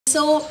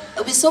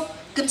we're so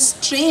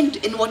constrained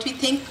in what we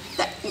think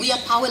that we are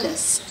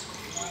powerless.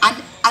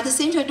 And at the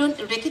same time, I don't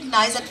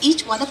recognize that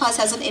each one of us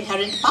has an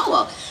inherent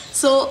power.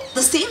 So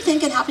the same thing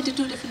can happen to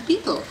two different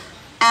people.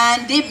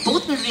 And they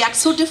both will react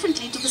so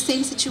differently to the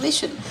same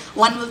situation.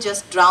 One will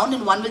just drown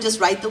and one will just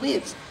ride the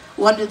waves.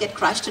 One will get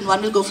crushed and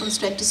one will go from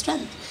strength to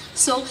strength.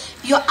 So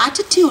your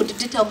attitude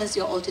determines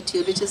your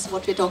altitude, which is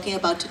what we're talking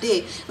about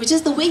today, which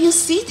is the way you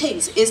see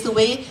things is the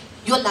way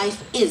your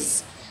life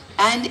is.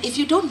 And if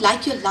you don't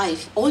like your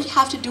life, all you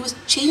have to do is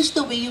change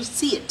the way you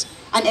see it,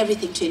 and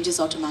everything changes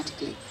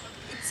automatically.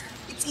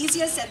 It's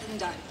easier said than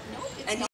done.